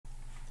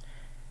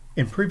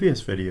In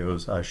previous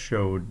videos, I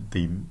showed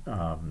the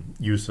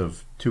use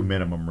of two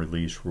minimum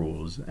release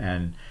rules,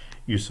 and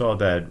you saw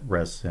that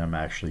HEC-ResSim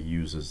actually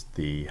uses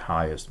the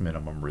highest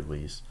minimum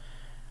release.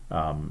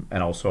 And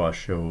also I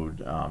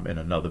showed in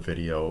another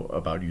video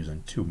about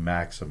using two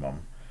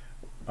maximum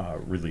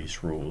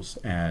release rules,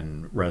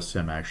 and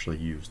HEC-ResSim actually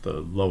used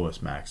the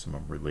lowest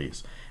maximum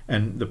release.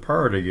 And the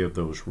priority of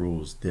those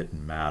rules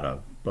didn't matter,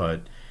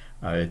 but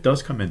it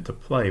does come into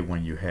play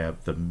when you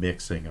have the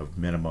mixing of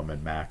minimum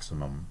and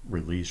maximum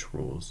release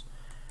rules.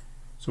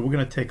 So we're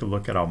going to take a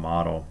look at our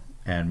model,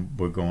 and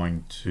we're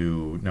going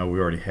to, now we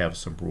already have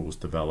some rules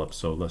developed,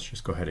 so let's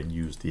just go ahead and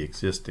use the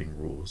existing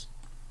rules.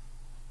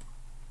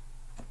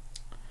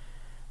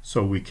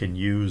 So we can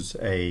use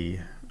a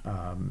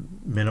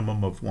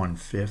minimum of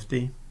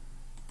 150,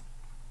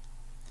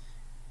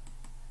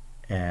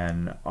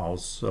 and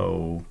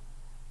also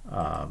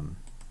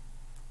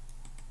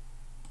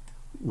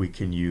we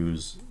can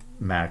use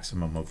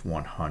maximum of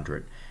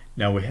 100.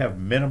 Now we have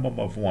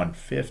minimum of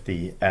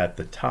 150 at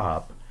the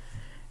top,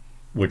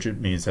 which it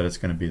means that it's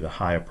going to be the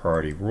higher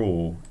priority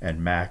rule,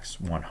 and max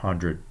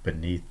 100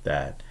 beneath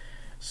that.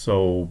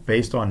 So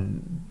based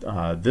on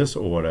this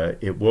order,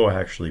 it will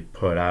actually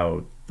put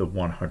out the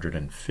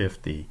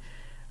 150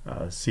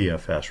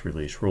 CFS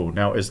release rule.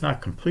 Now it's not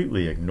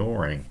completely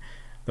ignoring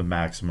the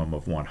maximum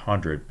of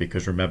 100,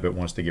 because remember, it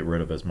wants to get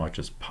rid of as much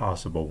as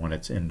possible when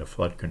it's in the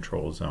flood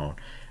control zone.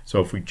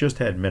 So if we just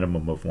had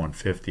minimum of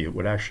 150, it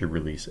would actually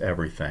release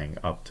everything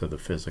up to the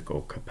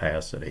physical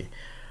capacity.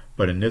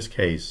 But in this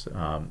case,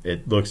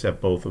 it looks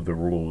at both of the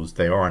rules.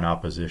 They are in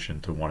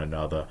opposition to one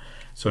another.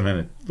 So then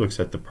it looks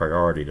at the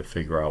priority to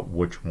figure out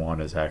which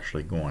one is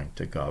actually going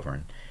to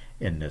govern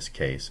in this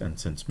case. And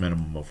since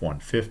minimum of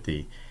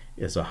 150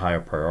 is a higher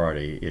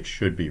priority, it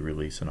should be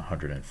releasing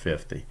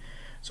 150.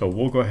 So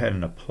we'll go ahead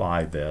and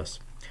apply this.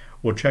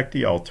 We'll check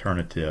the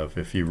alternative.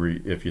 If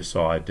you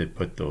saw, I did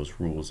put those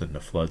rules in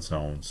the flood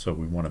zone, so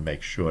we want to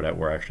make sure that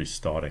we're actually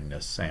starting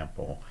this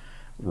sample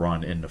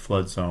run in the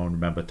flood zone.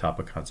 Remember, top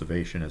of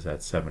conservation is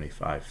at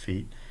 75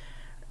 feet,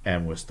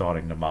 and we're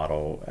starting the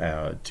model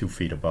 2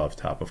 feet above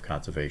top of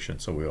conservation,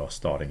 so we are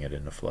starting it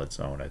in the flood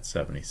zone at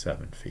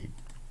 77 feet.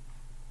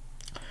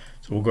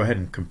 So we'll go ahead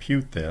and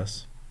compute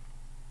this,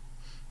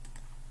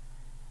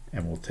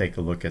 and we'll take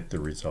a look at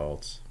the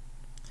results.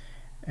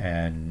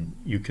 And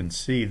you can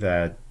see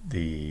that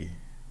the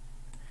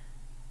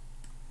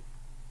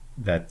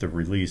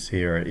release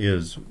here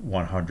is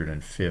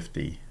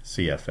 150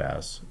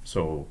 CFS.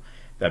 So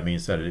that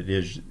means that it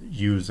is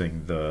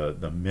using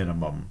the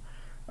minimum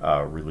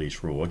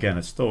release rule. Again,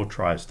 it still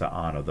tries to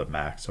honor the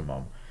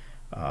maximum,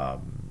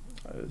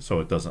 so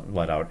it doesn't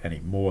let out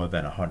any more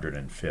than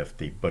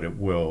 150, but it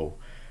will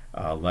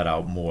let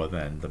out more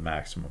than the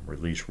maximum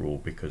release rule,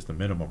 because the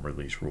minimum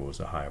release rule is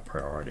a higher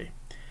priority.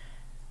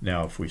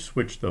 Now if we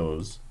switch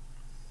those,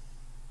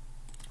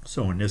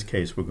 so in this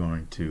case we're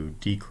going to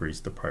decrease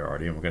the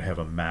priority, and we're going to have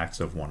a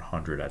max of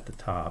 100 at the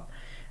top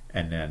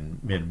and then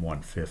min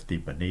 150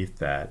 beneath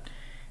that.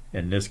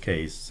 In this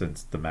case,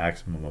 since the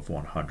maximum of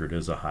 100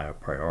 is a higher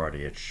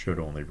priority, it should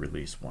only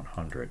release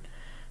 100.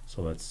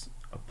 So let's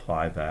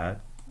apply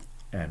that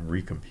and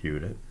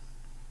recompute it.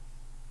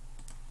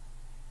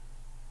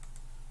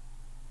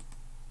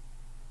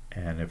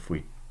 And if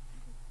we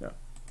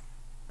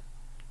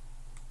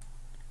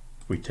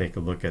take a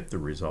look at the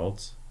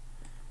results,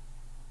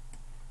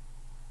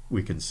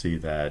 we can see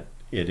that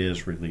it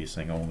is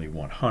releasing only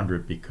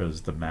 100,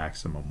 because the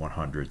maximum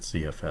 100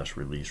 CFS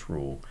release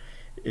rule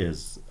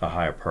is a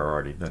higher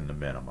priority than the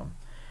minimum.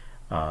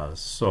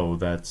 So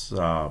that's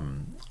a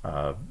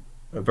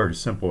very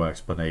simple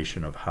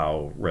explanation of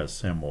how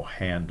HEC-ResSim will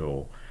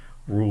handle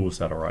rules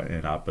that are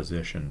in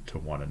opposition to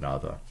one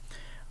another.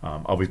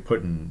 I'll be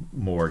putting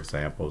more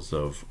examples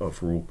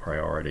of rule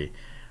priority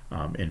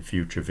in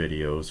future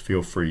videos.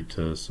 Feel free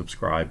to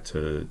subscribe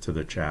to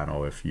the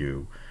channel if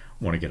you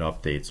want to get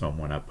updates on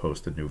when I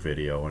post a new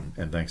video,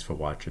 and thanks for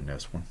watching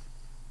this one.